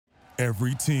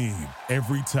Every team,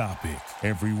 every topic,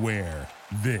 everywhere.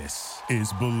 This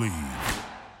is Believe.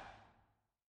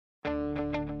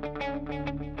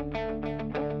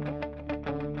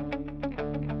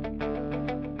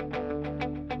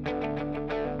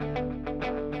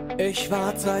 Ich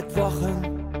warte seit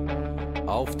Wochen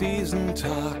auf diesen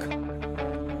Tag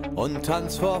und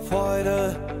tanz vor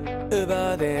Freude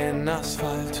über den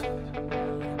Asphalt.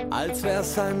 Als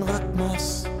wär's ein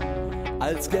Rhythmus,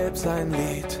 als gäb's ein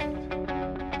Lied,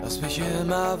 das mich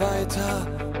immer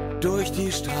weiter durch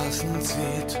die Straßen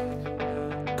zieht.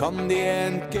 Komm dir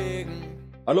entgegen.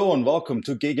 Hello and welcome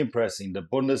to Gegenpressing, the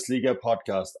Bundesliga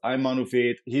podcast. I'm Manu and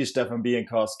Stefan, he's Stefan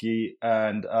Biankowski,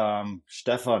 and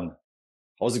Stefan,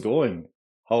 how's it going?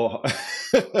 How?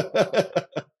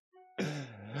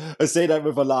 I say that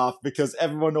with a laugh because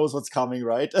everyone knows what's coming,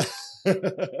 right?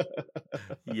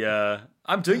 Yeah,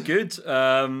 I'm doing good.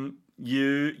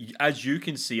 As you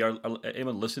can see, or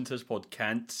anyone listening to this pod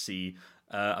can't see,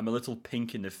 I'm a little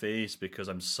pink in the face because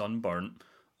I'm sunburnt.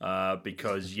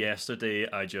 Because yesterday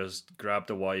I just grabbed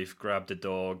the wife, grabbed the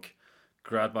dog,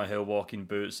 grabbed my hill walking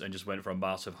boots, and just went for a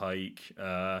massive hike.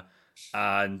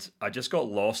 And I just got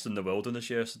lost in the wilderness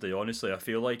yesterday. Honestly, I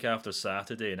feel like after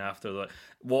Saturday and after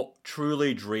what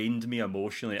truly drained me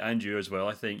emotionally, and you as well.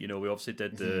 I think we obviously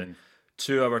did the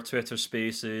 2-hour Twitter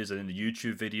Spaces and the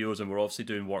YouTube videos, and we're obviously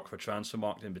doing work for transfer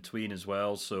market in between as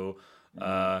well. So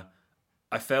I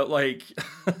felt like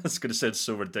it's going to sound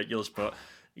so ridiculous, but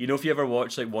if you ever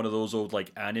watch like one of those old like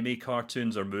anime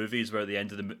cartoons or movies where at the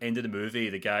end of the movie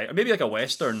the guy, or maybe like a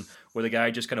western where the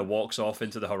guy just kind of walks off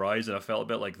into the horizon, I felt a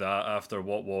bit like that after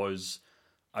what was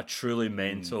a truly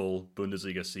mental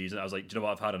Bundesliga season. I was like, do you know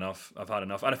what? I've had enough,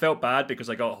 and I felt bad because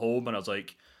I got home and I was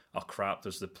like, oh crap,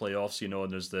 there's the playoffs,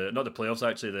 and there's not the playoffs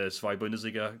actually, the Zwei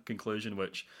Bundesliga conclusion,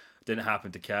 which didn't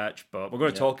happen to catch, but we're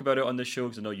going to talk about it on this show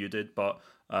because I know you did. But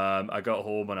I got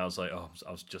home and I was like,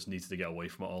 I was just needed to get away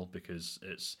from it all because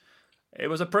it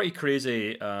was a pretty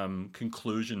crazy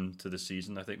conclusion to the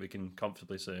season, I think we can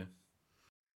comfortably say.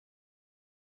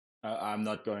 I'm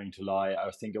not going to lie.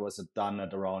 I think it was done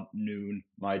at around noon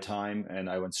my time, and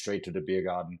I went straight to the beer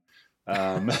garden.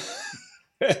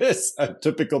 It's a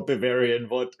typical Bavarian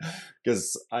would,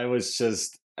 because I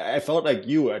felt like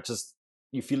you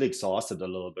feel exhausted a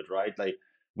little bit, right? Like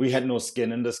we had no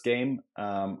skin in this game,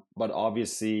 but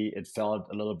obviously it felt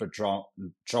a little bit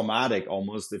traumatic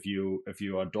almost if you're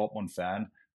a Dortmund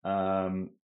fan.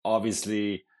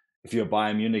 Obviously, if you're a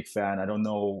Bayern Munich fan, I don't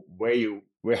know where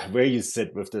you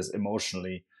sit with this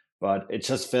emotionally, but it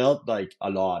just felt like a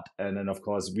lot. And then of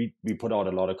course we put out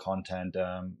a lot of content.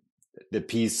 The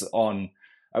piece on,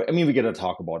 we got to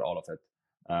talk about all of it.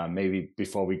 Maybe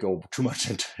before we go too much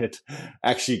into it,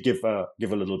 actually give a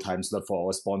little time slot for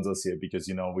our sponsors here because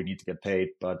we need to get paid.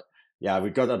 But yeah, we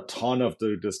got a ton of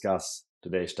to discuss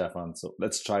today, Stefan. So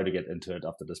let's try to get into it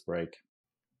after this break.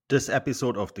 This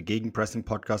episode of the Gegenpressing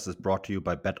podcast is brought to you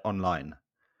by BetOnline.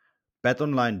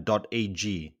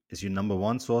 BetOnline.ag is your number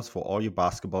one source for all your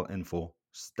basketball info,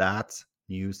 stats,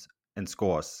 news, and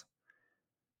scores.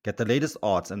 Get the latest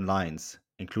odds and lines,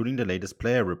 including the latest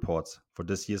player reports for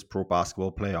this year's pro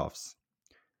basketball playoffs.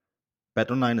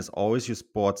 BetOnline is always your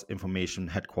sports information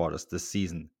headquarters this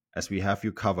season, as we have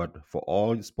you covered for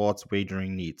all your sports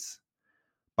wagering needs.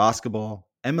 Basketball,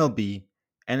 MLB,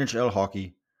 NHL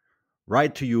hockey,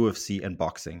 right to UFC and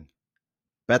boxing.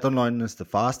 BetOnline is the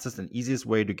fastest and easiest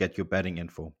way to get your betting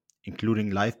info,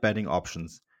 including live betting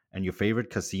options and your favorite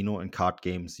casino and card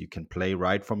games you can play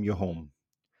right from your home.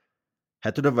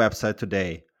 Head to the website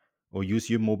today or use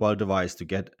your mobile device to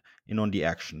get in on the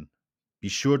action. Be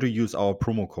sure to use our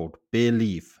promo code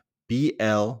BELIEVE,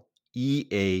 B-L-E-A-V,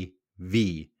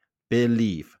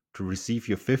 BELIEVE, to receive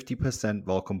your 50%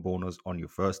 welcome bonus on your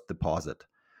first deposit.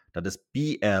 That is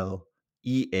B-L-E-A-V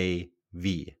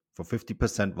for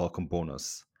 50% welcome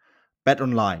bonus. Bet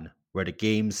online, where the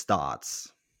game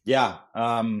starts. Yeah,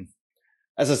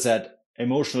 as I said,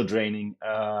 emotional draining.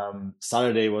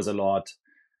 Saturday was a lot.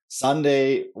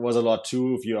 Sunday was a lot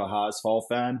too if you're a HSV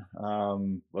fan.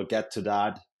 We'll get to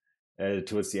that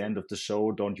towards the end of the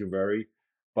show, don't you worry.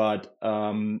 But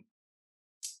Bayern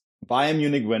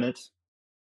Munich win it,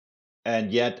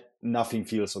 and yet nothing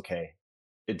feels okay.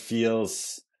 It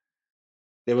feels...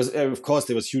 There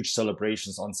was huge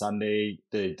celebrations on Sunday,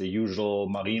 the usual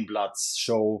Marienplatz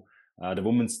show, the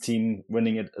women's team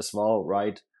winning it as well,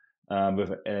 right?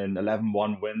 With an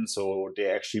 11-1 win. So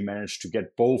they actually managed to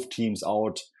get both teams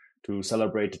out to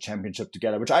celebrate the championship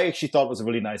together, which I actually thought was a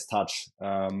really nice touch.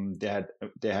 They had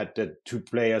the two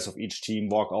players of each team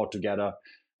walk out together,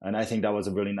 and I think that was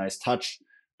a really nice touch.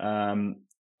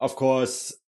 Of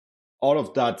course, all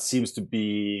of that seems to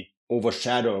be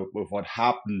overshadowed with what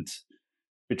happened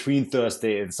between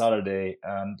Thursday and Saturday.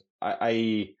 And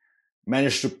I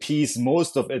managed to piece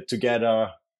most of it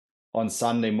together on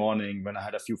Sunday morning when I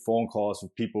had a few phone calls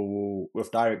with people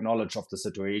with direct knowledge of the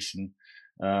situation.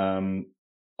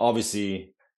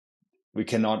 Obviously, we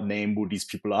cannot name who these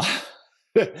people are,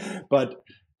 but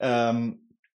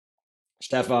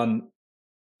Stefan,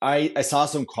 I saw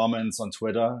some comments on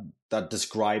Twitter that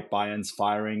described Bayern's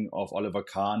firing of Oliver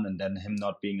Kahn and then him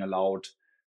not being allowed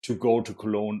to go to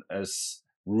Cologne as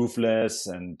ruthless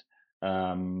and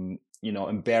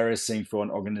embarrassing for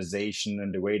an organization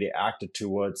and the way they acted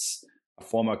towards a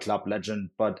former club legend.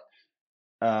 But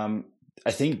I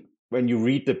think when you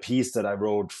read the piece that I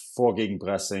wrote for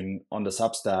Gegenpressing on the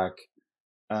Substack,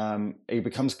 it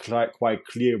becomes quite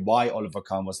clear why Oliver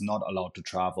Kahn was not allowed to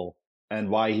travel and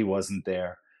why he wasn't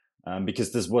there.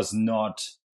 Because this was not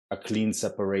a clean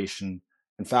separation.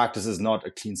 In fact, this is not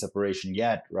a clean separation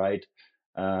yet, right?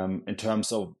 In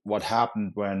terms of what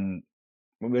happened when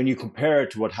you compare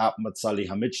it to what happened with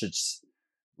Salihamidzic's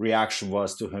reaction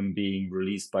was to him being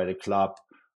released by the club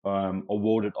or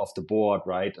voted off the board,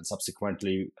 right? And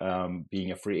subsequently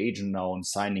being a free agent now and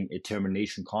signing a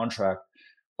termination contract.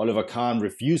 Oliver Kahn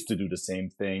refused to do the same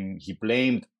thing. He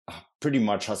blamed pretty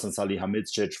much Hasan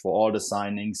Salihamidzic for all the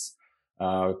signings,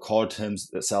 called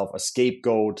himself a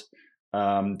scapegoat.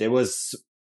 There was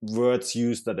words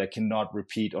used that I cannot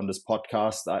repeat on this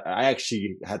podcast. I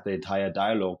actually had the entire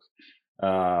dialogue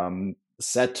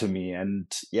said to me.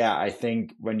 And yeah, I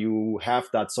think when you have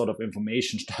that sort of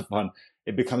information, Stefan,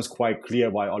 it becomes quite clear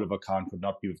why Oliver Kahn could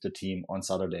not be with the team on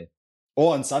Saturday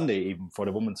or on Sunday even for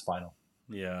the women's final.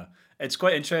 Yeah, it's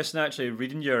quite interesting actually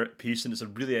reading your piece, and it's a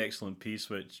really excellent piece,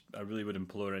 which I really would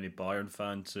implore any Bayern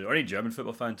fan to, or any German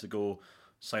football fan to go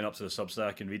sign up to the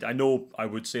Substack and read. I know I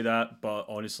would say that, but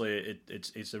honestly,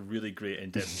 it's a really great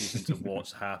in-depth piece into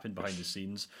what's happened behind the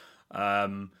scenes.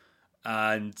 And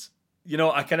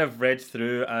I kind of read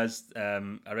through as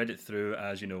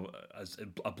as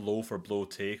a blow for blow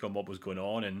take on what was going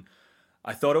on, and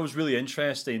I thought it was really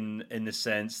interesting in the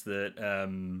sense that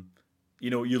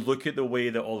you look at the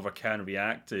way that Oliver Kahn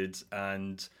reacted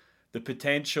and the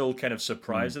potential kind of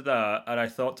surprise of that, and I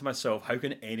thought to myself, how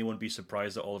can anyone be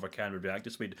surprised that Oliver Kahn would react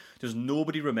this way? Does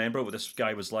nobody remember what this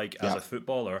guy was like as a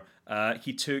footballer?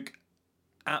 He took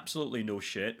absolutely no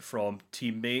shit from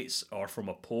teammates or from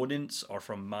opponents or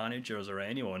from managers or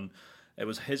anyone. It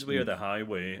was his way or the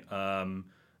highway.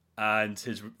 And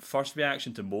his first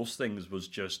reaction to most things was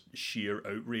just sheer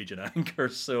outrage and anger.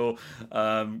 So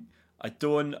I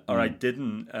didn't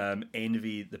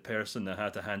envy the person that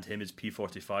had to hand him his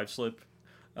P45 slip.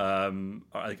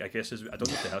 I guess I don't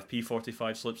know if they have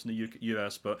P45 slips in the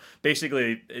US, but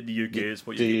basically in the UK it's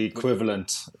what the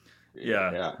equivalent.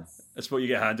 Yeah, it's what you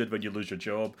get handed when you lose your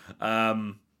job.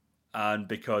 And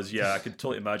because I could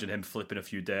totally imagine him flipping a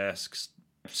few desks,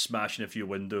 smashing a few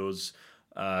windows,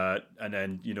 and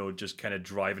then just kind of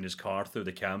driving his car through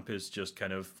the campus, just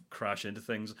kind of crash into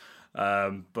things.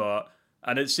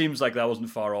 And it seems like that wasn't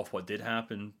far off what did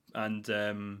happen. And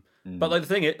but like the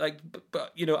thing,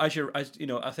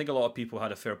 I think a lot of people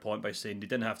had a fair point by saying they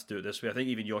didn't have to do it this way. I think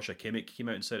even Joshua Kimmich came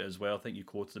out and said it as well. I think you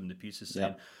quoted him in the pieces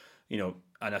saying,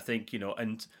 and I think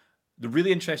and the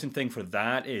really interesting thing for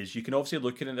that is you can obviously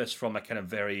look at this from a kind of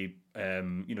very,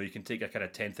 you can take a kind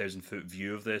of 10,000 foot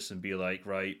view of this and be like,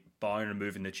 right, Bayern are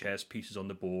moving the chess pieces on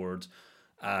the board.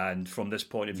 And from this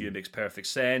point of view, it makes perfect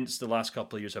sense. The last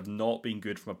couple of years have not been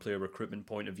good from a player recruitment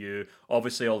point of view.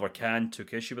 Obviously, Oliver Kahn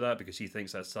took issue with that because he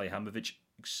thinks that's Salihamidzic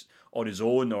on his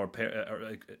own or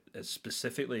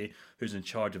specifically who's in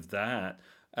charge of that.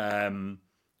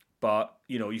 But,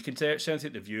 you can certainly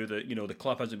take the view that, the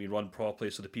club hasn't been run properly,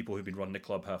 so the people who've been running the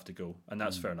club have to go. And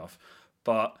that's fair enough.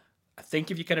 But I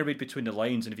think if you kind of read between the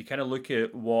lines and if you kind of look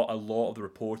at what a lot of the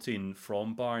reporting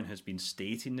from Bayern has been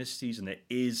stating this season, it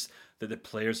is that the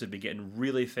players have been getting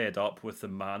really fed up with the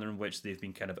manner in which they've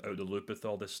been kind of out of the loop with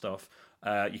all this stuff.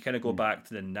 You kind of go back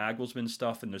to the Nagelsmann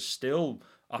stuff, and there's still,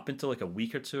 up until like a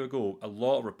week or two ago, a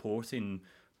lot of reporting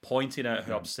pointing out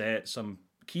how upset some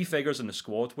key figures in the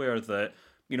squad were that,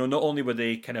 not only were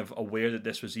they kind of aware that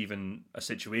this was even a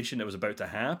situation that was about to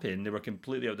happen, they were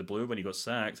completely out of the blue when he got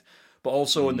sacked, but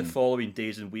also in the following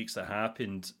days and weeks that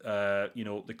happened,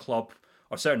 the club,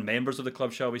 or certain members of the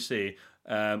club, shall we say,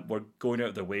 were going out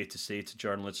of their way to say to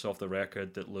journalists off the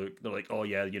record that, look, they're like, oh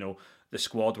yeah, the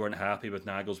squad weren't happy with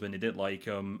Nagelsmann, they didn't like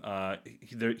him,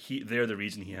 they're the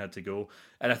reason he had to go.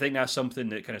 And I think that's something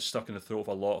that kind of stuck in the throat of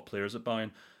a lot of players at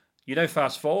Bayern. You now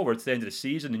fast forward to the end of the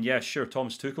season, and sure,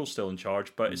 Thomas Tuchel's still in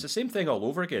charge, but it's the same thing all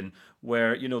over again,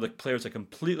 where the players are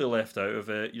completely left out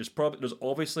of it. There's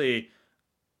obviously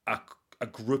a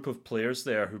group of players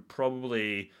there who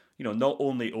probably, not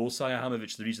only owe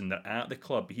Salihamidzic the reason they're at the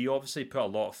club, but he obviously put a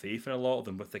lot of faith in a lot of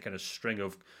them with the kind of string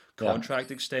of contract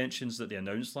extensions that they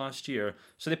announced last year.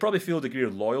 So they probably feel a degree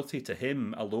of loyalty to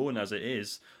him alone as it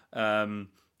is. And,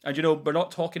 we're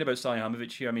not talking about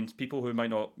Salihamidzic here. I mean, people who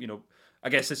might not, I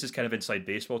guess this is kind of inside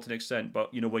baseball to an extent,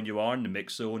 but, when you are in the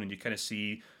mix zone and you kind of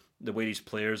see the way these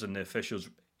players and the officials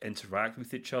interact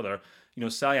with each other,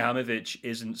 Salihamidzic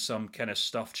isn't some kind of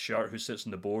stuffed shirt who sits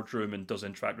in the boardroom and does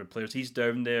interact with players. He's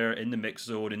down there in the mix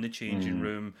zone, in the changing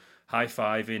room,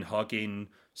 high-fiving, hugging,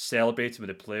 celebrating with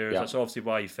the players. That's obviously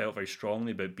why he felt very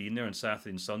strongly about being there on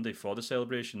Saturday and Sunday for the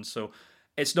celebration. So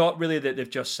it's not really that they've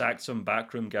just sacked some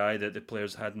backroom guy that the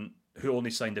players hadn't, who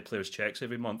only signed the players' checks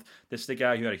every month. This is the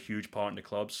guy who had a huge part in the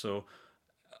club. So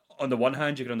on the one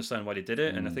hand, you can understand why they did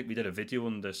it, and I think we did a video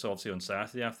on this obviously on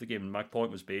Saturday after the game, and my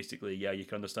point was basically, you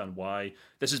can understand why.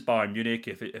 This is Bayern Munich.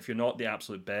 If you're not the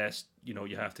absolute best,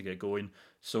 you have to get going.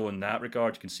 So in that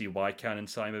regard, you can see why Can and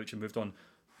Salihamidzic have moved on.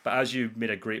 But as you made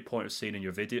a great point of saying in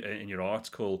your video, in your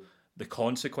article, the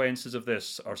consequences of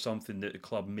this are something that the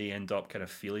club may end up kind of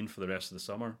feeling for the rest of the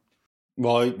summer.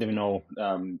 Well,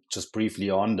 just briefly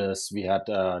on this, we had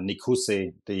Nick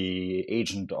Husse, the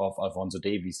agent of Alphonso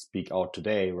Davies, speak out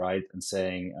today, right, and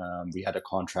saying we had a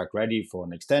contract ready for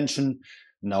an extension.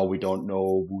 Now we don't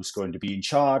know who's going to be in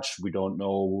charge. We don't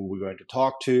know who we're going to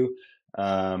talk to.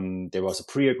 There was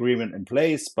a pre-agreement in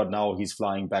place, but now he's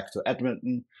flying back to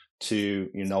Edmonton to,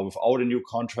 without a new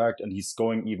contract. And he's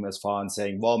going even as far and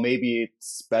saying, well, maybe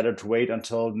it's better to wait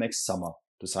until next summer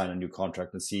to sign a new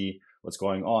contract and see what's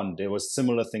going on. There was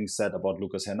similar things said about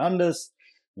Lucas Hernandez.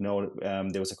 There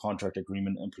was a contract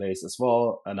agreement in place as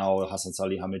well. And now Hasan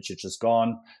Salihamidzic is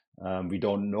gone. We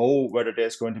don't know whether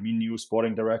there's going to be a new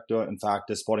sporting director. In fact,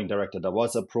 the sporting director that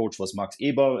was approached was Max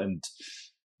Eberl, and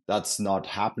that's not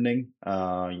happening.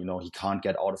 He can't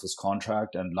get out of his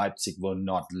contract, and Leipzig will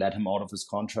not let him out of his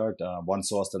contract. One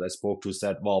source that I spoke to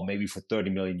said, well, maybe for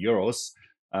 30 million euros.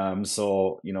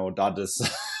 That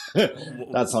is...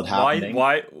 That's not happening.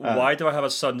 Why do I have a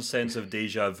sudden sense of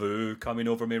deja vu coming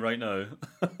over me right now?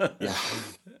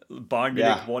 Bayern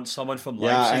Munich wants someone from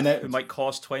Leipzig who might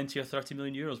cost 20 or 30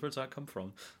 million euros. Where does that come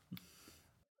from?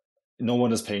 No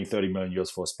one is paying 30 million euros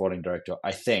for a sporting director,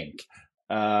 I think.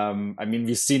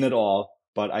 We've seen it all,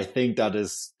 but I think that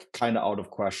is kind of out of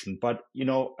question. But,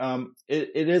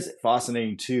 it is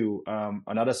fascinating too.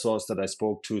 Another source that I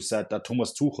spoke to said that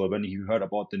Thomas Tuchel, when he heard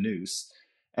about the news,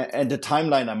 and the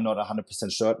timeline, I'm not 100%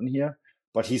 certain here,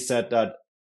 but he said that,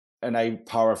 and I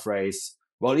paraphrase,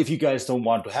 well, if you guys don't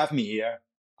want to have me here,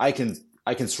 I can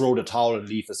throw the towel and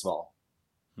leave as well.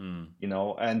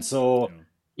 And so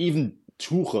even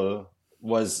Tuchel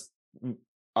was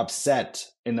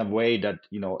upset in a way that,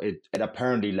 it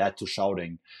apparently led to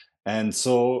shouting. And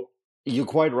so you're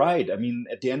quite right. I mean,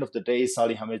 at the end of the day,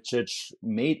 Salihamidzic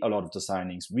made a lot of the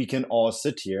signings. We can all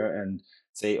sit here and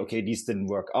say, okay, these didn't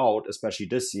work out, especially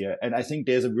this year. And I think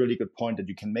there's a really good point that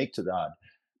you can make to that.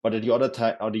 But at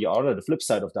the flip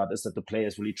side of that is that the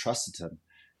players really trusted him.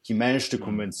 He managed to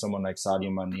convince someone like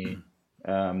Sadio Mane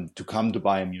to come to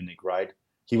Bayern Munich, right?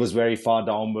 He was very far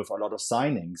down with a lot of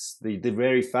signings. The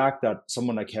very fact that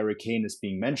someone like Harry Kane is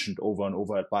being mentioned over and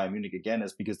over at Bayern Munich again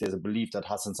is because there's a belief that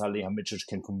Hasan Salihamidzic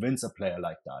can convince a player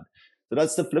like that. So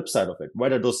that's the flip side of it.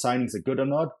 Whether those signings are good or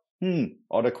not,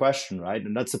 other question, right?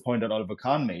 And that's the point that Oliver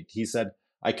Kahn made. He said,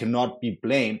 I cannot be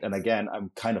blamed, and again,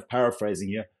 I'm kind of paraphrasing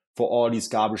here, for all these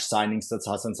garbage signings that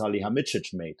Hasan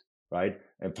Salihamidzic made, right?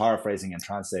 And paraphrasing and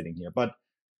translating here. But,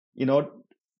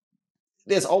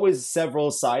 there's always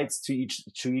several sides to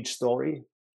each story.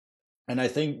 And I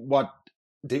think what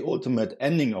the ultimate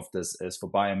ending of this is for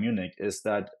Bayern Munich is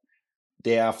that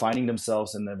they are finding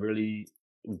themselves in a really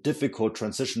difficult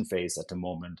transition phase at the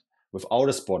moment without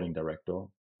a sporting director,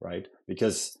 right?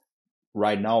 Because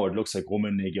right now it looks like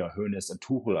Rummenigge, Hoeneß, and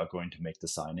Tuchel are going to make the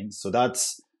signings. So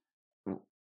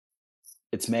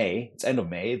it's May, it's end of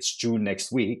May, it's June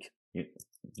next week.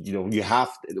 You have,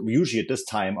 usually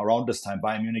around this time,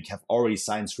 Bayern Munich have already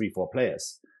signed 3-4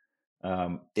 players.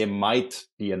 They might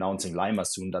be announcing Lima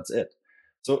soon, that's it.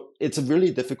 So it's a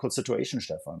really difficult situation,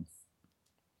 Stefan.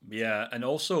 Yeah, and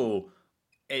also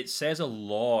it says a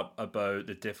lot about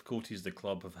the difficulties the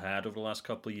club have had over the last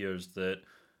couple of years that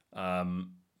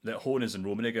Hoeneß and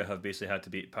Rummenigge have basically had to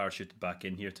be parachuted back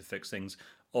in here to fix things.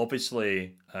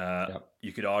 Obviously,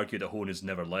 you could argue that Hoeneß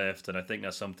never left, and I think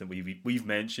that's something we've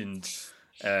mentioned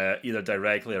either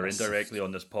directly or indirectly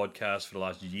on this podcast for the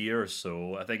last year or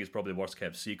so. I think it's probably the worst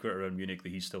kept secret around Munich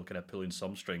that he's still kind of pulling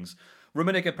some strings.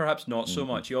 Rummenigge perhaps not so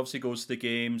much. He obviously goes to the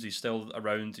games. He's still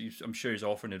around. I'm sure he's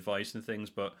offering advice and things,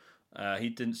 but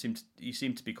He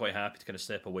seemed to be quite happy to kind of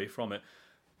step away from it.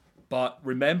 But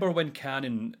remember when Can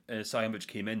and Sajanovic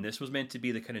came in, this was meant to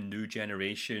be the kind of new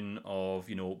generation of,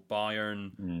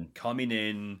 Bayern coming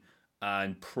in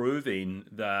and proving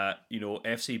that,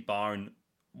 FC Bayern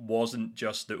wasn't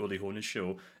just the Uli Hoeneß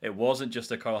show. It wasn't just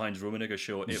the Karl-Heinz Rummenigge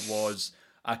show. It was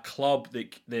a club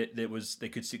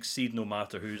that could succeed no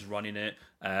matter who's running it,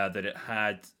 that it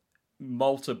had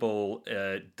multiple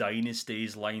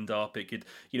dynasties lined up. It could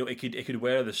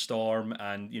weather the storm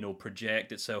and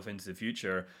project itself into the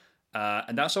future.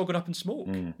 And that's all going up in smoke,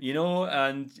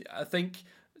 and I think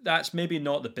that's maybe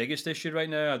not the biggest issue right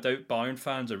now. I doubt Bayern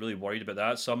fans are really worried about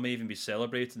that. Some may even be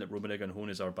celebrating that Rummenigge and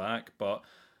Hoeneß are back, but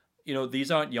these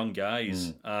aren't young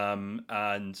guys,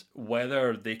 and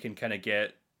whether they can kind of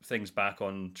get things back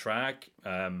on track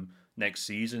next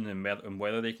season, and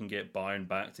whether they can get Bayern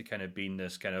back to kind of being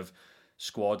this kind of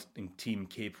squad and team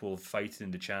capable of fighting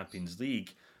in the Champions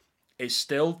League, it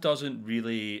still doesn't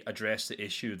really address the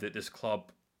issue that this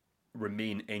club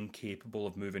remain incapable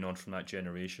of moving on from that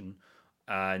generation.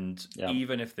 And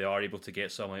even if they are able to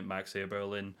get someone like Max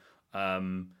Eberl in,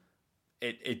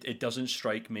 it doesn't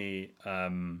strike me,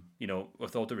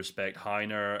 with all due respect,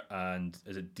 Heiner and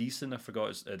is it Deason? I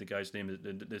forgot the guy's name,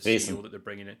 the CEO that they're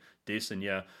bringing in. Deason,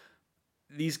 yeah.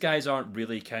 These guys aren't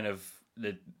really kind of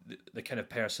the kind of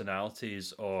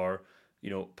personalities or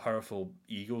powerful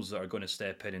egos that are going to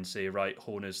step in and say, right,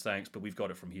 Hoeneß, thanks, but we've got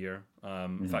it from here.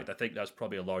 In fact, I think that's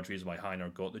probably a large reason why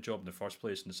Heiner got the job in the first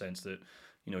place, in the sense that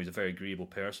he's a very agreeable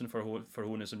person for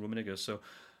Hoeneß and Rummenigge. So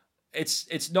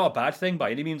it's not a bad thing by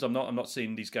any means. I'm not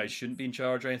saying these guys shouldn't be in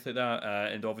charge or anything like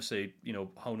that. And obviously,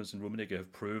 Hoeneß and Rummenigge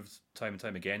have proved time and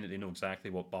time again that they know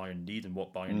exactly what Bayern need and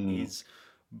what Bayern is.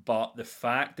 But the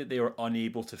fact that they were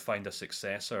unable to find a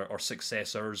successor or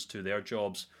successors to their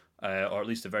jobs, or at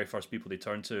least the very first people they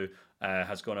turned to,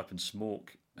 has gone up in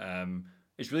smoke.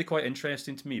 It's really quite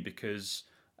interesting to me, because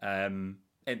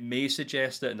it may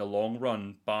suggest that in the long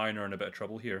run, Bayern are in a bit of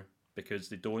trouble here, because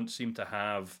they don't seem to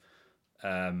have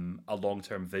a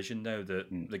long-term vision now, that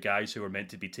the guys who were meant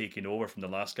to be taking over from the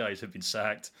last guys have been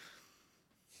sacked.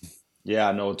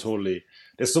 Yeah, no, totally.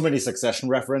 There's so many Succession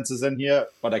references in here,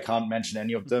 but I can't mention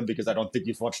any of them because I don't think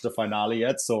you've watched the finale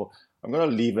yet. So I'm going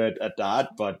to leave it at that,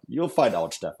 but you'll find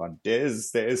out, Stefan. There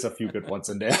is a few good ones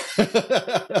in there.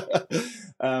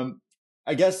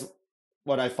 I guess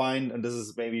what I find, and this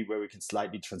is maybe where we can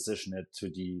slightly transition it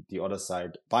to the other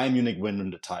side, Bayern Munich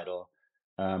win the title,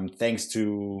 thanks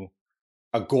to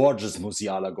a gorgeous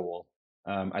Musiala goal.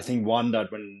 I think one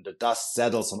that, when the dust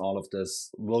settles on all of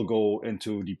this, will go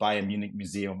into the Bayern Munich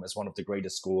Museum as one of the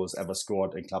greatest goals ever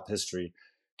scored in club history,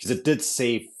 because it did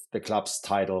save the club's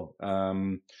title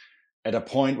at a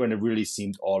point when it really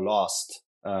seemed all lost.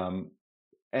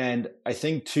 And I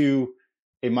think too,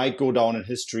 it might go down in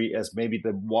history as maybe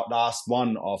the last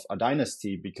one of a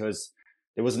dynasty, because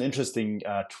there was an interesting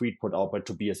tweet put out by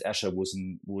Tobias Escher, who's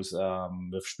with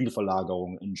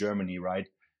Spielverlagerung in Germany, right?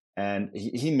 And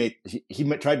he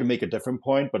tried to make a different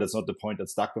point, but it's not the point that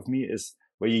stuck with me, is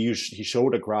where he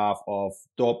showed a graph of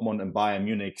Dortmund and Bayern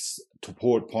Munich's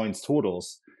points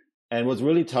totals. And what's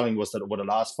really telling was that over the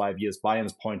last 5 years,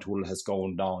 Bayern's point total has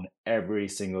gone down every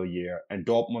single year, and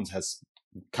Dortmund's has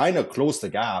kind of closed the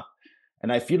gap.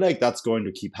 And I feel like that's going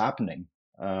to keep happening.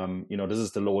 This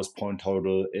is the lowest point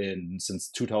total since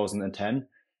 2010.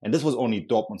 And this was only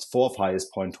Dortmund's fourth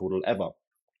highest point total ever.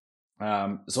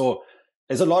 So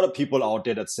there's a lot of people out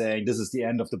there that's saying this is the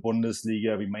end of the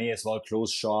Bundesliga. We may as well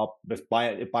close shop. If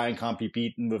Bayern can't be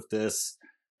beaten with this,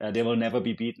 they will never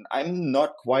be beaten. I'm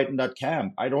not quite in that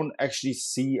camp. I don't actually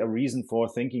see a reason for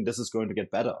thinking this is going to get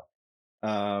better.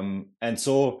 And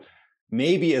so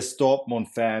maybe as Dortmund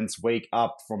fans wake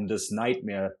up from this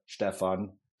nightmare,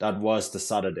 Stefan, that was the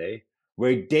Saturday,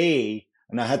 where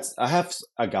and I have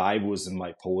a guy who's in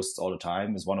my posts all the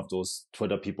time, is one of those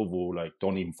Twitter people who like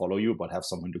don't even follow you, but have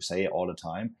something to say all the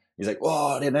time. He's like,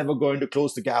 oh, they're never going to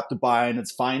close the gap to Bayern.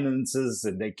 It's finances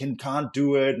and they can't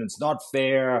do it. And it's not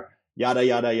fair, yada,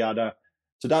 yada, yada.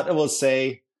 So that I will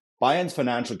say, Bayern's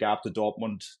financial gap to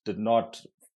Dortmund did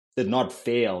not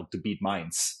fail to beat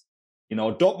Mainz.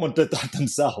 Dortmund did that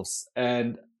themselves.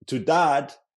 And to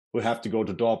that, we have to go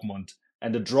to Dortmund.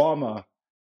 And the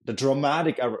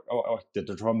dramatic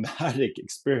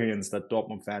experience that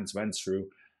Dortmund fans went through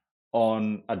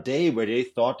on a day where they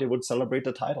thought they would celebrate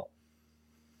the title.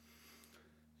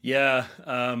 Yeah,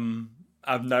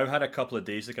 I've now had a couple of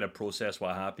days to kind of process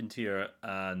what happened here,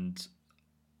 and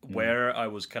where I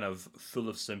was kind of full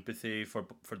of sympathy for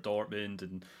Dortmund,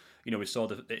 and we saw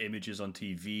the images on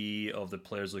TV of the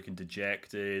players looking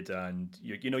dejected, and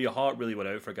your heart really went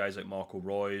out for guys like Marco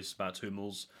Reus, Mats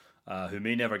Hummels. who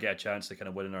may never get a chance to kind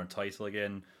of win another title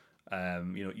again.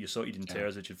 You saw Edin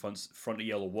Terzic in front of the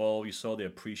yellow wall. You saw the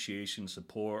appreciation,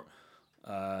 support.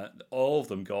 All of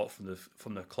them got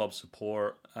from the club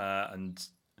support, and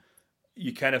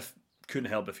you kind of couldn't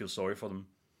help but feel sorry for them.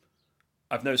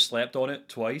 I've now slept on it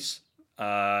twice,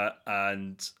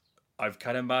 and I've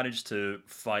kind of managed to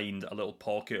find a little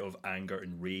pocket of anger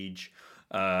and rage,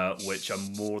 which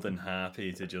I'm more than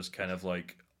happy to just kind of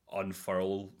like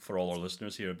unfurl for all our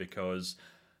listeners here, because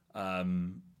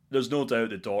there's no doubt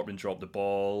that Dortmund dropped the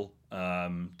ball,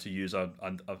 to use a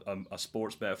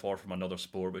sports metaphor from another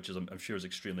sport, which is I'm sure is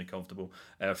extremely comfortable,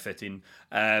 fitting.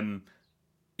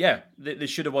 They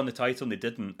should have won the title and they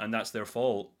didn't, and that's their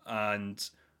fault. And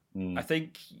I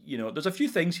think, there's a few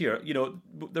things here.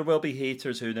 There will be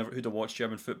haters who don't watch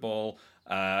German football,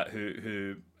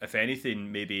 who, if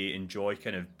anything, maybe enjoy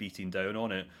kind of beating down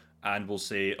on it, and will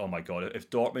say, "Oh my God, if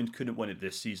Dortmund couldn't win it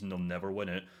this season, they'll never win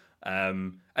it."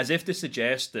 As if to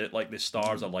suggest that like the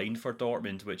stars aligned for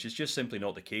Dortmund, which is just simply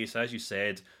not the case. As you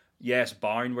said, yes,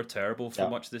 Bayern were terrible for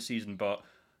much of the season, but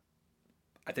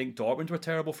I think Dortmund were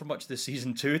terrible for much of the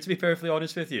season too, to be perfectly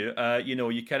honest with you.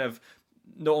 You kind of,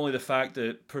 not only the fact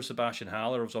that poor Sebastian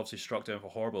Haller was obviously struck down for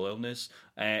horrible illness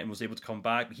and was able to come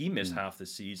back, but he missed half the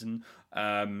season.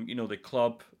 The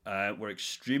club were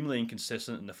extremely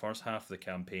inconsistent in the first half of the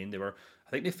campaign. I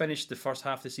think they finished the first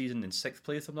half of the season in 6th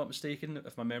place, if I'm not mistaken,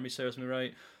 if my memory serves me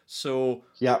right. So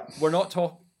we're not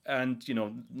talking, and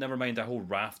never mind a whole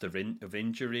raft of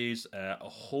injuries, a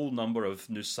whole number of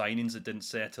new signings that didn't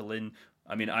settle in.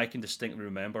 I mean, I can distinctly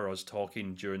remember us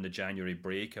talking during the January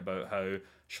break about how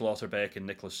Schlotterbeck and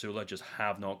Niklas Süle just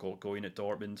have not got going at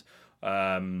Dortmund.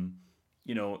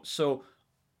 So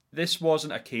this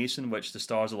wasn't a case in which the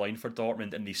stars aligned for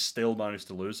Dortmund and they still managed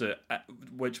to lose it,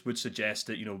 which would suggest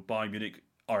that, Bayern Munich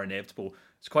are inevitable.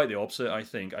 It's quite the opposite, I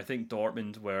think. I think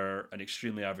Dortmund were an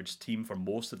extremely average team for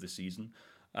most of the season.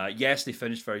 Yes, they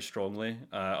finished very strongly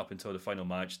up until the final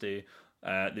match day.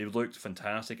 They looked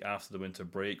fantastic after the winter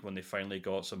break when they finally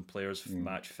got some players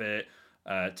match fit.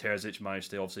 Terzic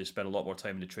managed to obviously spend a lot more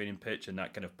time in the training pitch and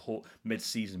that kind of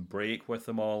mid-season break with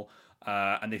them all.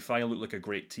 And they finally looked like a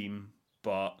great team.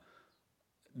 But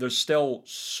there's still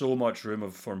so much room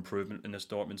for improvement in this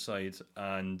Dortmund side.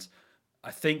 And I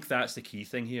think that's the key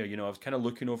thing here. I was kind of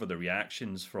looking over the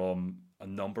reactions from a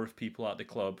number of people at the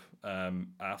club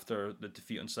after the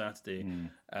defeat on Saturday.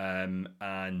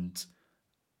 And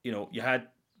you had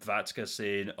Watzke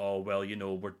saying, "Oh well,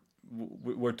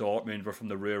 we're Dortmund. We're from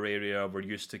the Ruhr area. We're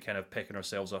used to kind of picking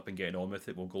ourselves up and getting on with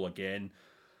it. We'll go again.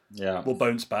 Yeah, we'll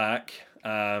bounce back."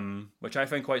 Which I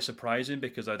find quite surprising,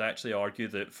 because I'd actually argue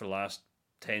that for the last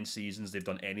 10 seasons they've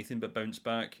done anything but bounce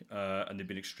back, and they've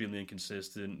been extremely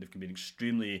inconsistent. They've been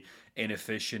extremely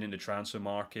inefficient in the transfer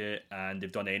market, and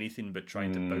they've done anything but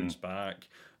trying to bounce back.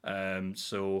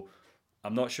 So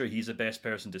I'm not sure he's the best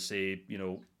person to say,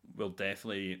 we'll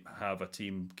definitely have a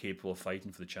team capable of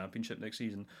fighting for the championship next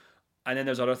season. And then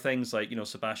there's other things like,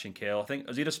 Sebastian Kehl. I think it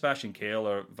was either Sebastian Kehl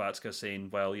or Watzke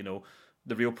saying, well,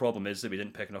 the real problem is that we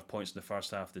didn't pick enough points in the first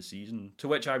half of the season. To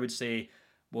which I would say,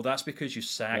 well, that's because you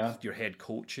sacked your head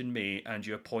coach in May and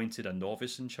you appointed a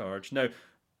novice in charge. Now,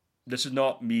 this is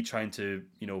not me trying to,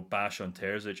 bash on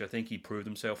Terzic. I think he proved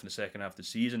himself in the second half of the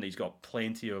season. He's got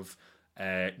plenty of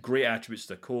great attributes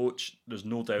to the coach. There's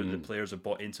no doubt that the players have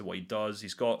bought into what he does.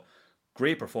 He's got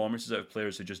great performances out of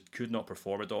players who just could not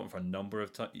perform at Dortmund for a number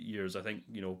of years. I think,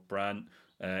 Brandt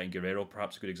and Guerrero,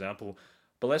 perhaps a good example.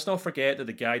 But let's not forget that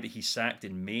the guy that he sacked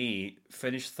in May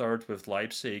finished third with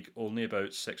Leipzig, only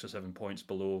about 6 or 7 points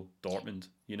below Dortmund,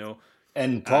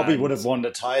 And probably would have won the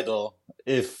title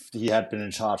if he had been in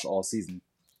charge all season.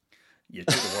 You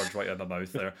took the words right out of my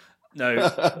mouth there. Now,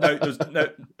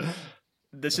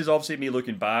 this is obviously me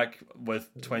looking back with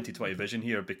 2020 vision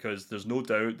here, because there's no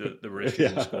doubt that there were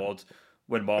issues in the squad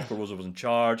when Marco Rose was in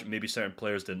charge. Maybe certain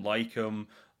players didn't like him.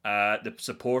 The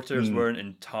supporters weren't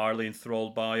entirely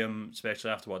enthralled by him, especially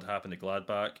after what happened at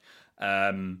Gladbach.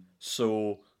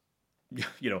 So,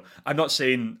 I'm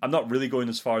not really going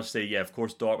as far as to say, yeah, of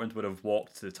course Dortmund would have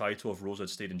walked to the title if Rose had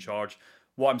stayed in charge.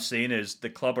 What I'm saying is the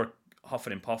club are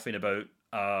huffing and puffing about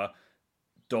a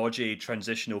dodgy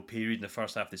transitional period in the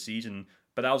first half of the season,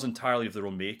 but that was entirely of their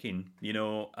own making,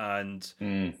 and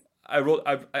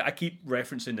I keep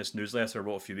referencing this newsletter I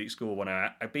wrote a few weeks ago when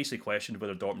I basically questioned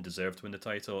whether Dortmund deserved to win the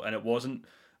title, and it wasn't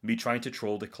me trying to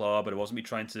troll the club, and it wasn't me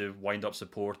trying to wind up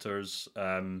supporters.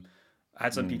 I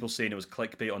had some people saying it was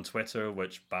clickbait on Twitter,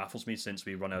 which baffles me since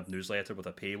we run a newsletter with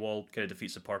a paywall. Kind of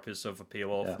defeats the purpose of a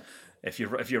paywall. Yeah.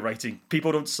 If you're writing,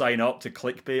 people don't sign up to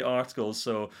clickbait articles,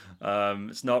 so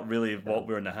it's not really what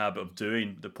we're in the habit of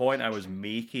doing. The point I was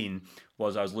making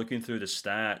was I was looking through the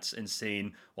stats and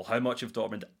saying, well, how much have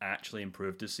Dortmund actually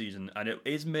improved this season? And it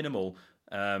is minimal.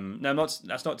 Now,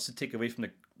 that's not to take away from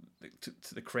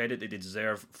the credit they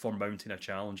deserve for mounting a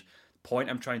challenge.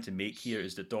 Point I'm trying to make here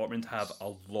is that Dortmund have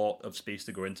a lot of space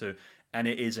to go into, and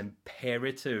it is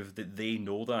imperative that they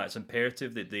know that. It's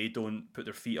imperative that they don't put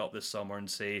their feet up this summer and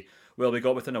say, well, we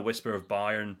got within a whisper of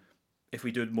Bayern. If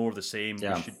we do more of the same,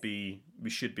 we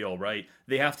should be all right.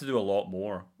 They have to do a lot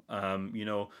more. And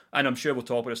I'm sure we'll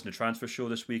talk about this in the transfer show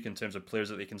this week in terms of players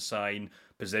that they can sign,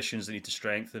 positions they need to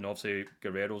strengthen. Obviously,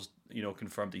 Guerrero's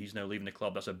confirmed that he's now leaving the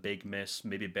club. That's a big miss.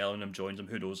 Maybe Bellingham joins him.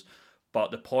 Who knows?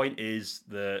 But the point is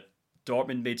that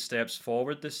Dortmund made steps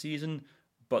forward this season,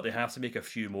 but they have to make a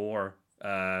few more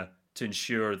to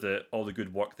ensure that all the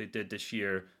good work they did this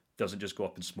year doesn't just go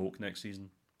up in smoke next season.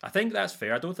 I think that's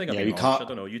fair. I don't think I'm being harsh. I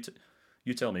don't know.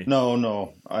 You tell me.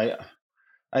 No.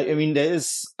 I mean, there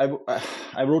is.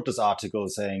 I wrote this article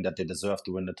saying that they deserve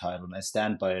to win the title, and I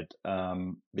stand by it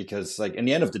because, like, in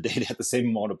the end of the day, they had the same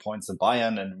amount of points as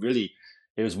Bayern, and really,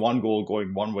 it was one goal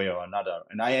going one way or another.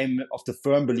 And I am of the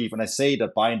firm belief, when I say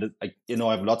that Bayern, I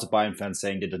have lots of Bayern fans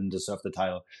saying they didn't deserve the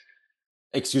title.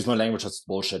 Excuse my language, that's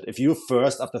bullshit. If you're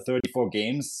first after 34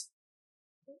 games,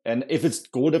 and if it's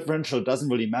goal differential, it doesn't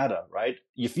really matter, right?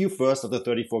 If you're first after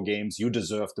 34 games, you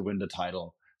deserve to win the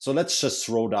title. So let's just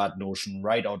throw that notion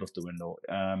right out of the window.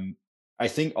 I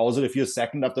think also if you're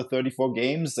second after 34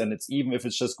 games, and even if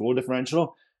it's just goal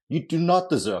differential, you do not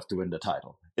deserve to win the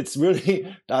title. It's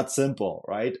really that simple,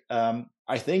 right?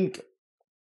 I think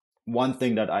one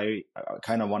thing that I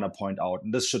kind of want to point out,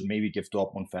 and this should maybe give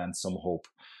Dortmund fans some hope,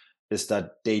 is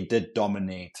that they did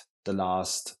dominate the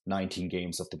last 19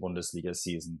 games of the Bundesliga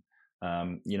season.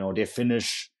 They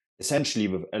finish essentially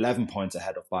with 11 points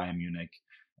ahead of Bayern Munich,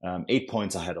 8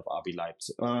 points ahead of RB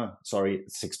Leipzig.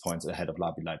 6 points ahead of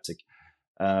RB Leipzig.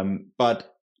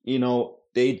 But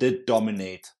they did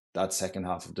dominate that second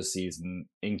half of the season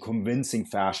in convincing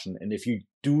fashion. And if you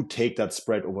do take that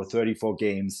spread over 34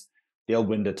 games, they'll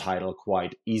win the title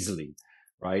quite easily,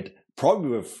 right? Probably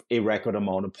with a record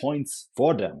amount of points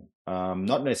for them.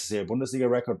 Not necessarily a Bundesliga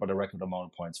record, but a record amount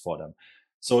of points for them.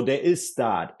 So there is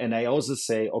that. And I also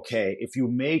say, okay, if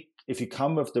you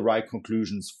come with the right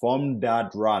conclusions from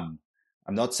that run,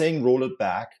 I'm not saying roll it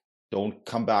back. Don't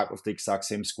come back with the exact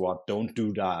same squad. Don't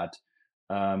do that.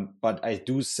 But I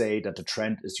do say that the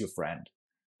trend is your friend.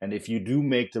 And if you do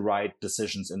make the right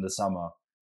decisions in the summer,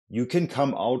 you can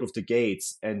come out of the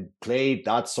gates and play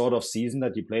that sort of season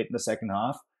that you played in the second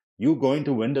half. You're going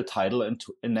to win the title in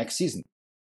next season.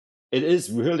 It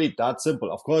is really that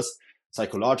simple. Of course,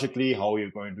 psychologically, how you're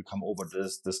going to come over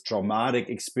this traumatic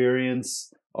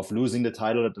experience of losing the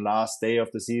title at the last day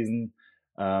of the season.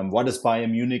 What is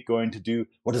Bayern Munich going to do?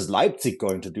 What is Leipzig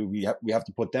going to do? We have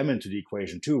to put them into the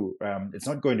equation too. It's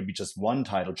not going to be just one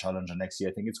title challenger next year.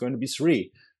 I think it's going to be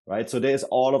 3, right? So there's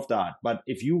all of that. But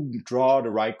if you draw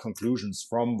the right conclusions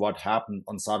from what happened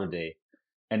on Saturday,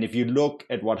 and if you look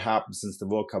at what happened since the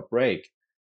World Cup break,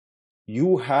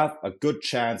 you have a good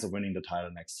chance of winning the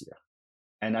title next year.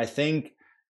 And I think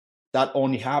that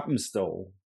only happens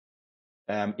though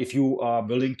if you are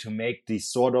willing to make these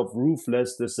sort of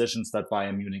ruthless decisions that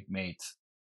Bayern Munich made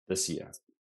this year.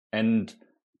 And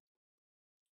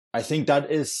I think that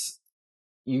is,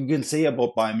 you can say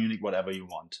about Bayern Munich whatever you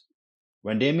want.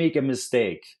 When they make a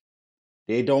mistake,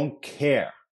 they don't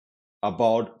care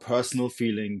about personal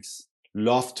feelings,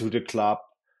 love to the club,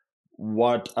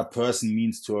 what a person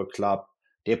means to a club.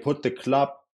 They put the club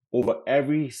over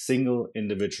every single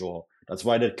individual. That's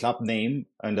why the club name,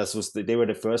 and they were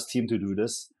the first team to do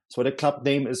this. So the club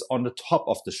name is on the top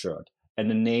of the shirt and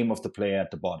the name of the player at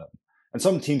the bottom. And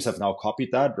some teams have now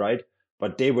copied that, right?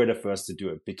 But they were the first to do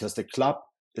it because the club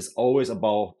is always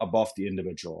above the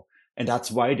individual. And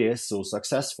that's why they're so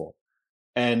successful.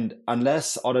 And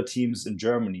unless other teams in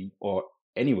Germany or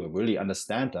anywhere really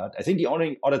understand that, I think the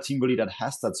only other team really that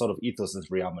has that sort of ethos is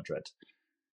Real Madrid.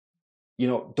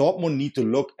 Dortmund need to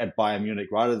look at Bayern Munich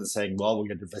rather than saying, well,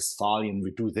 we're the Westphalian, we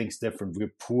do things different,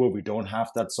 we're poor, we don't have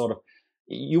that sort of...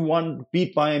 You want to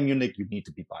beat Bayern Munich, you need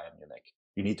to beat Bayern Munich.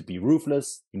 You need to be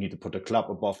ruthless, you need to put the club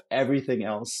above everything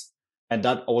else. And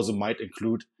that also might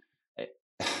include...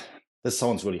 This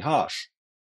sounds really harsh,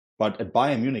 but at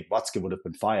Bayern Munich, Watzke would have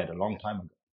been fired a long time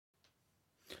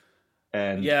ago.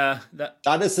 And yeah,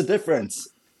 that is the difference.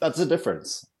 That's the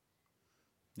difference.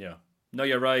 Yeah. No,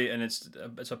 you're right, and it's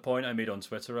a point I made on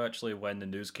Twitter actually when the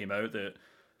news came out that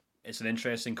it's an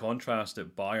interesting contrast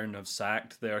that Bayern have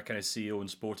sacked their kind of CEO and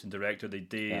sporting director.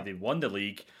 They won the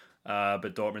league,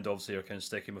 but Dortmund obviously are kind of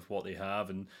sticking with what they have.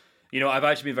 And I've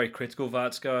actually been very critical of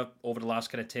Watzke over the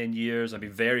last kind of 10 years. I've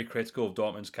been very critical of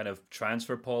Dortmund's kind of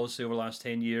transfer policy over the last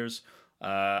 10 years.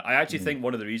 I actually think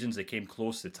one of the reasons they came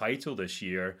close to the title this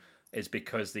year is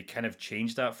because they kind of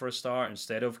changed that for a start.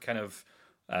 Instead of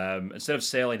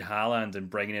selling Haaland and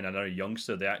bringing in another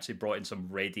youngster, they actually brought in some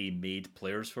ready-made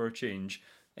players for a change.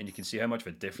 And you can see how much of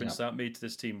a difference that made to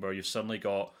this team, where you've suddenly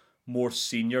got more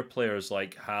senior players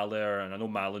like Haller, and I know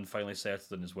Malin finally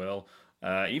settled in as well.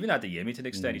 Even Adeyemi to an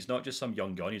extent. He's not just some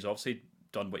young gun. He's obviously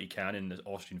done what he can in the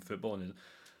Austrian football and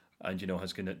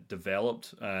has kind of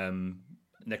developed.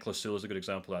 Nicolas Sula is a good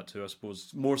example of that too, I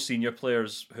suppose. More senior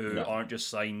players who aren't just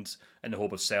signed in the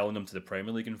hope of selling them to the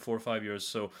Premier League in 4 or 5 years.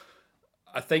 So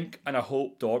I think, and I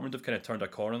hope Dortmund have kind of turned a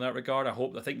corner in that regard. I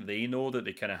think they know that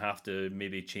they kind of have to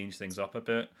maybe change things up a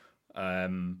bit.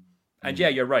 And yeah,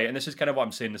 you're right. And this is kind of what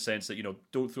I'm saying in the sense that,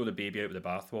 don't throw the baby out with the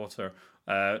bathwater.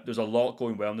 There's a lot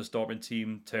going well in this Dortmund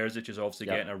team. Terzic is obviously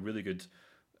getting a really good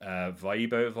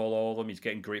vibe out of all of them. He's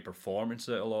getting great performance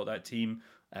out of a lot of that team.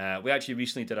 We actually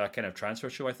recently did a kind of transfer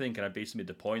show, I think, and I basically made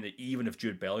the point that even if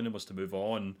Jude Bellingham was to move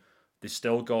on, they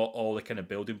still got all the kind of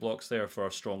building blocks there for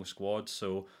a strong squad.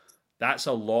 So that's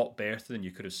a lot better than you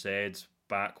could have said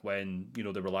back when, they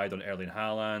relied on Erling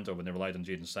Haaland, or when they relied on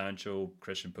Jadon Sancho,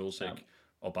 Christian Pulisic,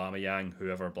 Aubameyang,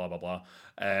 whoever, blah, blah, blah.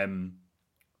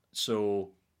 So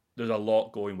there's a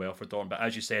lot going well for Dortmund. But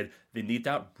as you said, they need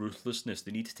that ruthlessness.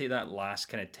 They need to take that last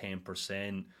kind of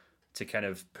 10% to kind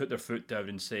of put their foot down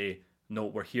and say, no,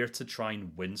 we're here to try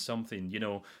and win something,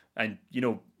 And,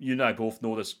 you and I both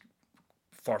know this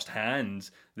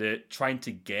firsthand, that trying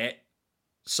to get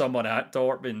someone at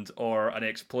Dortmund, or an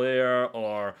ex-player,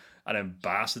 or an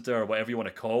ambassador, or whatever you want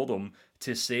to call them,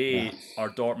 to say our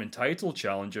Dortmund title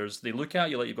challengers, they look at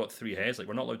you like you've got 3 heads. Like,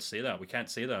 we're not allowed to say that. We can't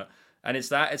say that. And it's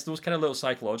those kind of little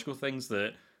psychological things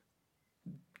that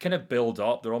kind of build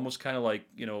up. They're almost kind of like,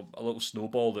 a little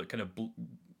snowball that kind of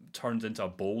turns into a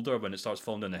boulder when it starts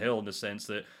falling down the hill, in the sense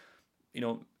that,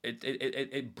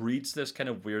 it breeds this kind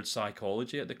of weird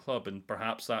psychology at the club. And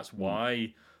perhaps that's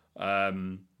why,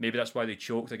 maybe that's why they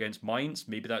choked against Mainz.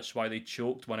 Maybe that's why they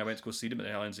choked when I went to go see them at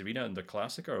the Allianz Arena in their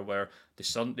Klassiker, where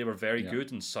they were very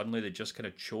good, and suddenly they just kind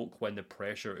of choke when the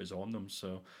pressure is on them.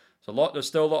 So there's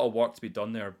still a lot of work to be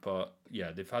done there, but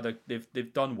yeah,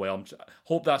 they've done well. I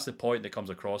hope that's the point that comes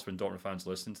across when Dortmund fans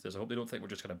listen to this. I hope they don't think we're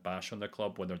just going to bash on their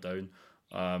club when they're down.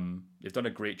 They've done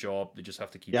a great job. They just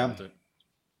have to keep up with it.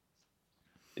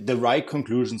 The right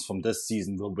conclusions from this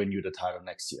season will win you the title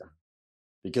next year,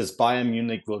 because Bayern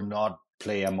Munich will not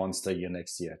play a monster year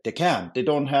next year. They can't. They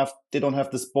don't have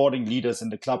the sporting leaders in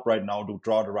the club right now to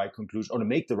draw the right conclusion or to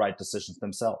make the right decisions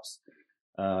themselves.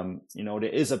 There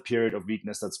is a period of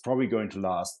weakness that's probably going to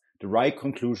last. The right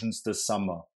conclusions this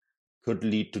summer could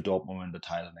lead to Dortmund in the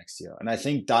title next year. And I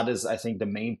think that is, the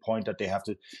main point that they have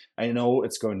to. I know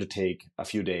it's going to take a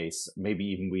few days, maybe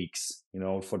even weeks,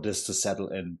 for this to settle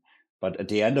in. But at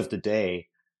the end of the day,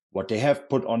 what they have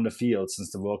put on the field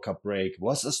since the World Cup break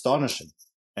was astonishing.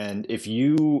 And if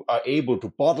you are able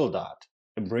to bottle that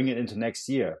and bring it into next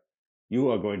year,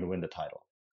 you are going to win the title.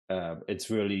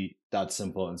 It's really that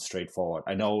simple and straightforward.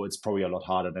 I know it's probably a lot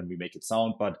harder than we make it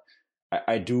sound, but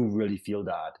I do really feel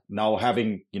that. Now,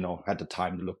 having, had the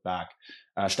time to look back.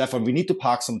 Stefan, we need to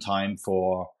park some time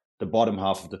for the bottom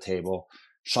half of the table.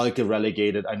 Schalke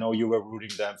relegated. I know you were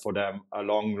rooting for them a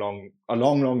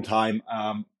long time.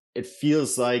 It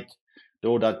feels like,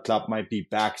 though, that club might be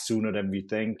back sooner than we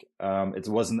think. It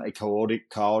wasn't a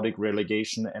chaotic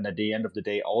relegation. And at the end of the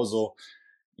day, also,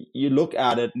 you look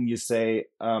at it and you say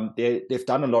they've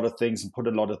done a lot of things and put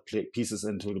a lot of pieces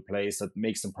into the place that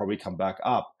makes them probably come back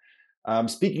up.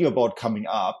 Speaking about coming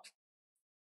up,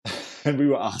 and we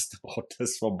were asked about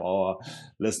this from our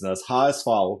listeners,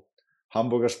 HSV,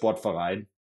 Hamburger Sportverein,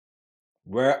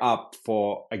 were up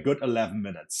for a good 11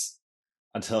 minutes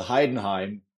until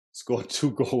Heidenheim scored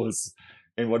 2 goals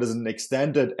in what is an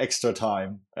extended extra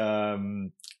time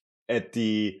at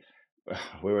the...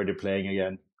 Where were they playing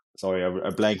again? Sorry,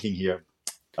 I'm blanking here.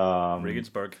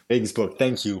 Regensburg. Regensburg,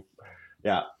 thank you.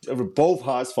 Yeah, both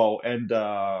HSV and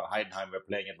Heidenheim were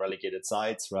playing at relegated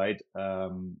sides, right?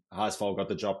 HSV got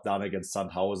the job done against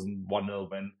Sandhausen, 1-0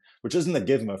 win, which isn't a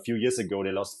given. A few years ago,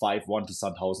 they lost 5-1 to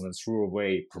Sandhausen and threw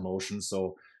away promotion.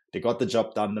 So they got the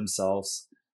job done themselves.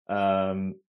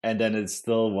 And then it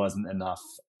still wasn't enough.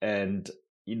 And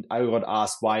I got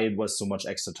asked why it was so much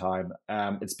extra time.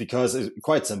 It's because it's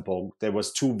quite simple. There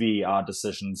was 2 VAR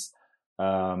decisions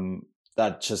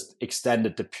that just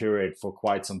extended the period for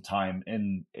quite some time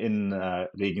in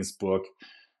Regensburg.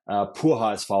 Poor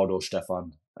HSV though,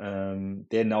 Stefan.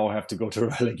 They now have to go to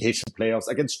relegation playoffs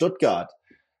against Stuttgart.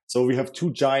 So we have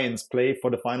two giants play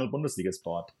for the final Bundesliga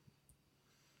spot.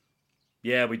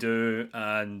 Yeah, we do.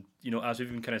 And, as we've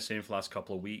been kind of saying for the last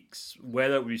couple of weeks,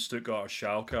 whether it was Stuttgart or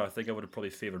Schalke, I think I would have probably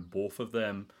favoured both of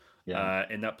them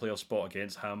in that playoff spot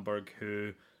against Hamburg,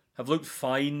 who have looked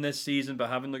fine this season, but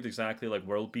haven't looked exactly like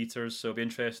world beaters. So it'll be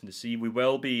interesting to see. We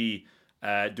will be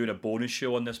doing a bonus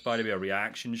show on this, by the way, a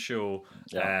reaction show,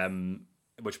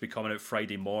 which will be coming out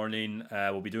Friday morning.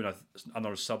 We'll be doing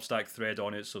another Substack thread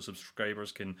on it, so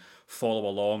subscribers can follow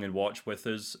along and watch with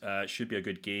us. It should be a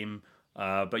good game.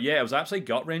 But yeah, it was absolutely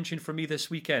gut-wrenching for me this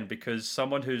weekend, because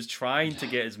someone who's trying to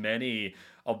get as many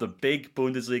of the big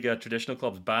Bundesliga traditional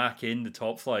clubs back in the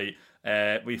top flight,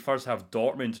 we first have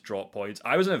Dortmund drop points.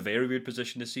 I was in a very weird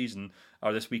position this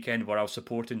weekend, where I was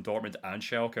supporting Dortmund and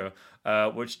Schalke,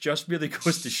 which just really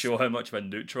goes to show how much of a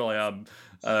neutral I am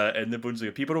in the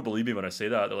Bundesliga. People don't believe me when I say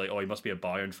that. They're like, oh, he must be a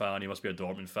Bayern fan, he must be a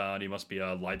Dortmund fan, he must be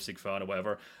a Leipzig fan or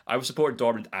whatever. I was supporting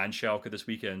Dortmund and Schalke this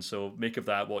weekend, so make of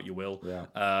that what you will.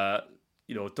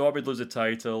 Dortmund lose the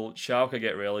title, Schalke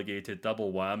get relegated,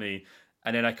 double whammy.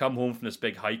 And then I come home from this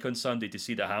big hike on Sunday to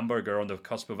see the Hamburg are on the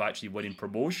cusp of actually winning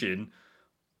promotion,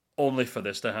 only for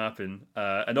this to happen.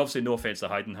 And obviously, no offense to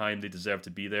Heidenheim, they deserve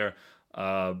to be there.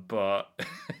 But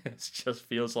it just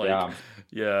feels like,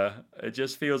 it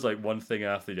just feels like one thing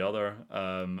after the other.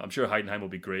 I'm sure Heidenheim will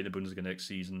be great in the Bundesliga next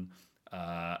season.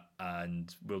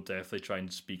 And we'll definitely try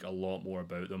and speak a lot more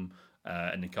about them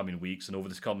in the coming weeks and over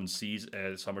this coming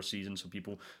summer season,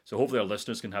 so hopefully our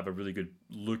listeners can have a really good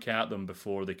look at them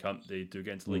before they do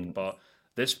get into the league. But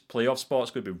this playoff spot is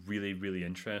going to be really, really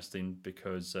interesting,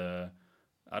 because I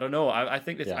don't know. I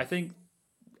think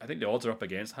the odds are up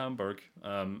against Hamburg,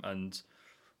 and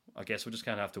I guess we'll just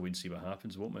kind of have to wait and see what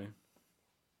happens, won't we?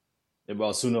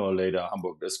 Well, sooner or later,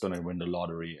 Hamburg is going to win the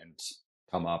lottery and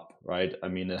come up, right? I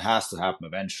mean, it has to happen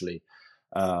eventually.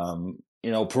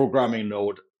 Programming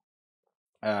note.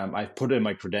 I put in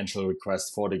my credential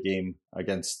request for the game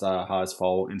against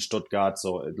HSV in Stuttgart,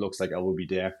 so it looks like I will be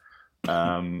there.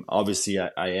 Obviously,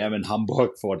 I am in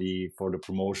Hamburg for the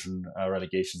promotion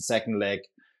relegation second leg,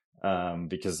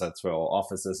 because that's where our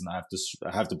office is, and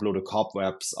I have to blow the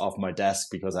cobwebs off my desk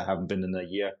because I haven't been in a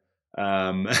year.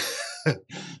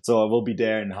 So I will be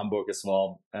there in Hamburg as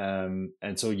well, and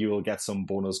so you will get some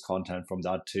bonus content from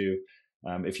that too.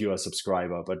 If you're a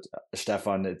subscriber. But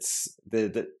Stefan, it's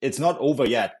not over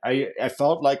yet. I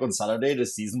felt like on Saturday the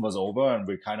season was over, and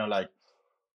we're kind of like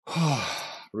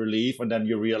relief, and then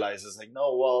you realize it's like,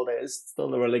 no, well, there is still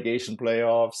the relegation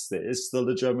playoffs, there is still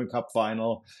the German Cup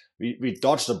final. We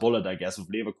dodged a bullet, I guess,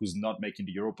 with Leverkusen not making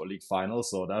the Europa League final,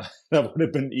 so that would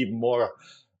have been even more.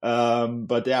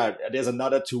 But yeah, there's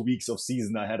another 2 weeks of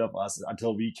season ahead of us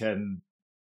until we can,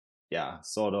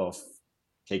 sort of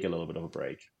take a little bit of a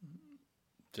break.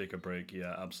 Take a break,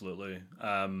 yeah, absolutely.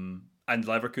 And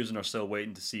Leverkusen are still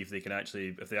waiting to see if they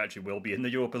actually will be in the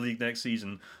Europa League next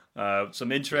season.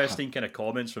 Some interesting kind of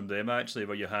comments from them, actually,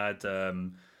 where you had,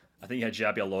 I think you had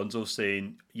Xabi Alonso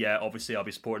saying, yeah, obviously I'll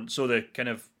be supporting. So the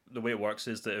way it works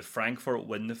is that if Frankfurt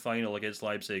win the final against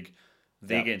Leipzig,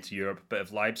 they get into Europe. But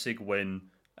if Leipzig win,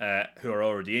 who are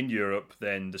already in Europe,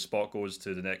 then the spot goes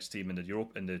to the next team in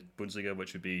the Bundesliga,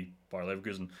 which would be Bayer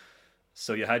Leverkusen.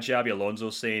 So you had Xabi Alonso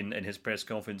saying in his press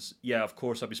conference, yeah, of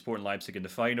course I'll be supporting Leipzig in the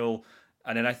final.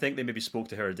 And then I think they maybe spoke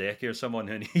to Herdecki or someone,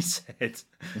 and he said,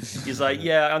 he's like,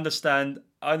 yeah, I understand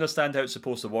how it's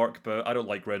supposed to work, but I don't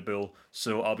like Red Bull,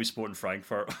 so I'll be supporting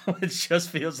Frankfurt. It just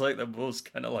feels like the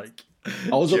most kind of like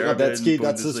also German Radetzky,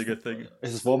 Bundesliga that's thing.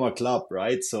 his former club,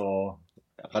 right? So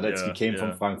Radetzky came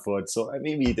from Frankfurt, so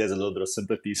maybe there's a little bit of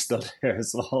sympathy still there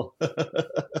as well.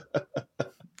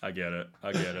 I get it.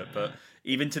 But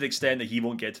even to the extent that he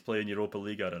won't get to play in Europa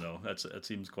League, I don't know. It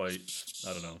seems quite,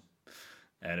 I don't know.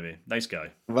 Anyway, nice guy.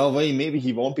 Well, maybe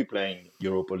he won't be playing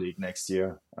Europa League next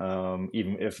year,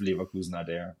 even if Leverkusen are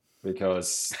there,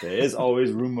 because there is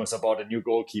always rumors about a new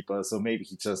goalkeeper, so maybe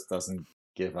he just doesn't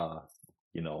give a,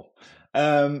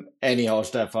 Anyhow,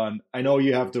 Stefan, I know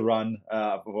you have to run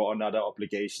for another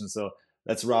obligation, so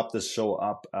let's wrap this show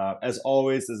up. As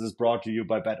always, this is brought to you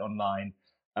by Bet Online.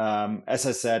 As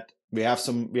I said, we have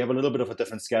a little bit of a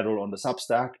different schedule on the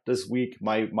Substack this week.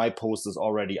 My post is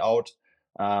already out.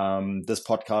 This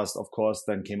podcast, of course,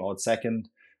 then came out second.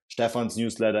 Stefan's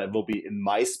newsletter will be in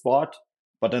my spot,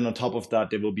 but then on top of that,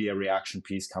 there will be a reaction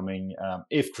piece coming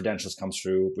if credentials comes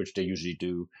through, which they usually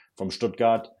do, from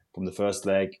Stuttgart, from the first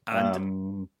leg.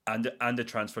 And the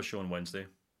transfer show on Wednesday.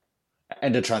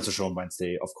 And the transfer show on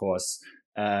Wednesday, of course.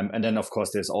 And then, of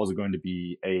course, there's also going to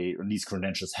be these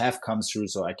credentials have come through,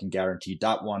 so I can guarantee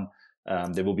that one.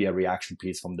 There will be a reaction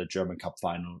piece from the German Cup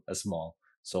final as well.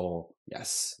 So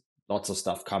yes, lots of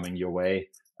stuff coming your way.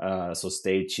 So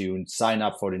stay tuned, sign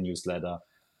up for the newsletter,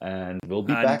 and we'll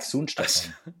be back soon,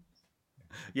 Stefan.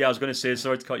 Yeah, I was going to say,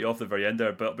 sorry to cut you off at the very end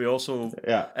there, but we also,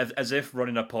 as if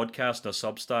running a podcast and a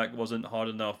Substack wasn't hard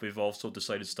enough, we've also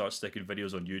decided to start sticking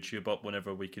videos on YouTube up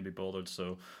whenever we can be bothered.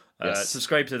 So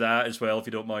subscribe to that as well if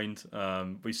you don't mind.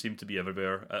 We seem to be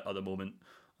everywhere at the moment.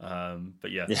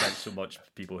 But yeah, thanks so much to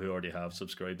people who already have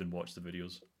subscribed and watched the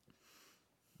videos.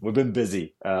 We've been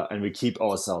busy, and we keep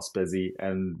ourselves busy,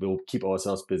 and we'll keep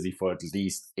ourselves busy for at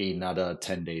least another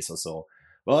 10 days or so.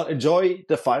 Well, enjoy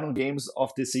the final games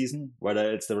of this season,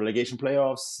 whether it's the relegation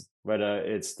playoffs, whether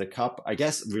it's the cup. I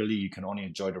guess really you can only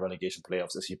enjoy the relegation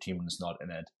playoffs if your team is not in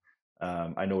it.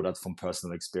 I know that from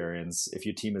personal experience. If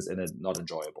your team is in it, not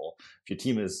enjoyable. If your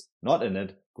team is not in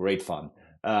it, great fun.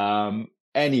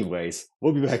 Anyways,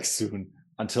 we'll be back soon.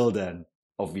 Until then,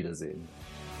 auf Wiedersehen.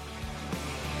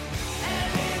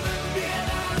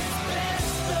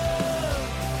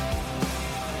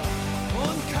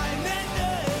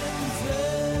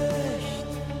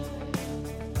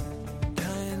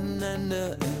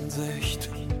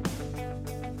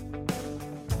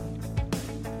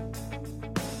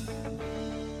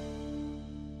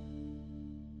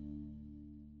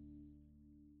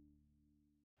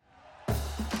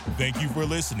 Thank you for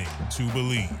listening to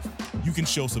Believe. You can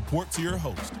show support to your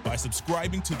host by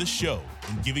subscribing to the show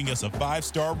and giving us a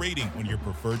 5-star rating on your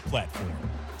preferred platform.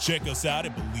 Check us out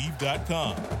at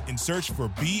Believe.com and search for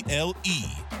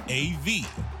BLEAV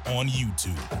on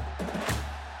YouTube.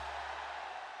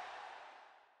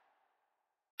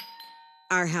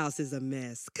 Our house is a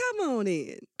mess. Come on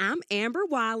in. I'm Amber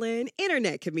Wallen,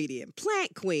 internet comedian,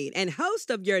 plant queen, and host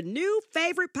of your new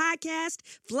favorite podcast,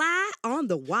 Fly on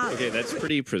the Wallen. Okay, that's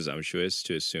pretty presumptuous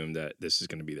to assume that this is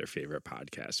going to be their favorite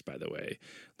podcast, by the way.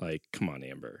 Like, come on,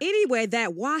 Amber. Anyway,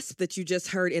 that wasp that you just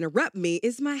heard interrupt me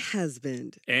is my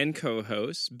husband. And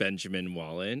co-host, Benjamin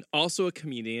Wallen, also a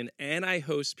comedian, and I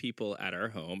host people at our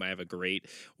home. I have a great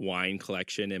wine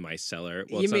collection in my cellar.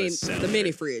 Well, you it's mean not a cellar. The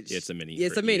mini fridge? Yeah, it's a mini fridge.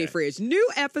 It's a mini fridge. New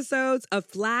episodes of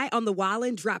Fly on the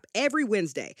Wallen drop every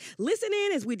Wednesday. Listen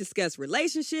in as we discuss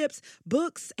relationships,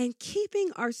 books, and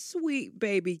keeping our sweet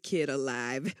baby kid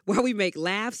alive while we make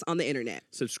laughs on the internet.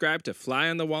 Subscribe to Fly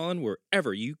on the Wallen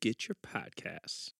wherever you get your podcasts.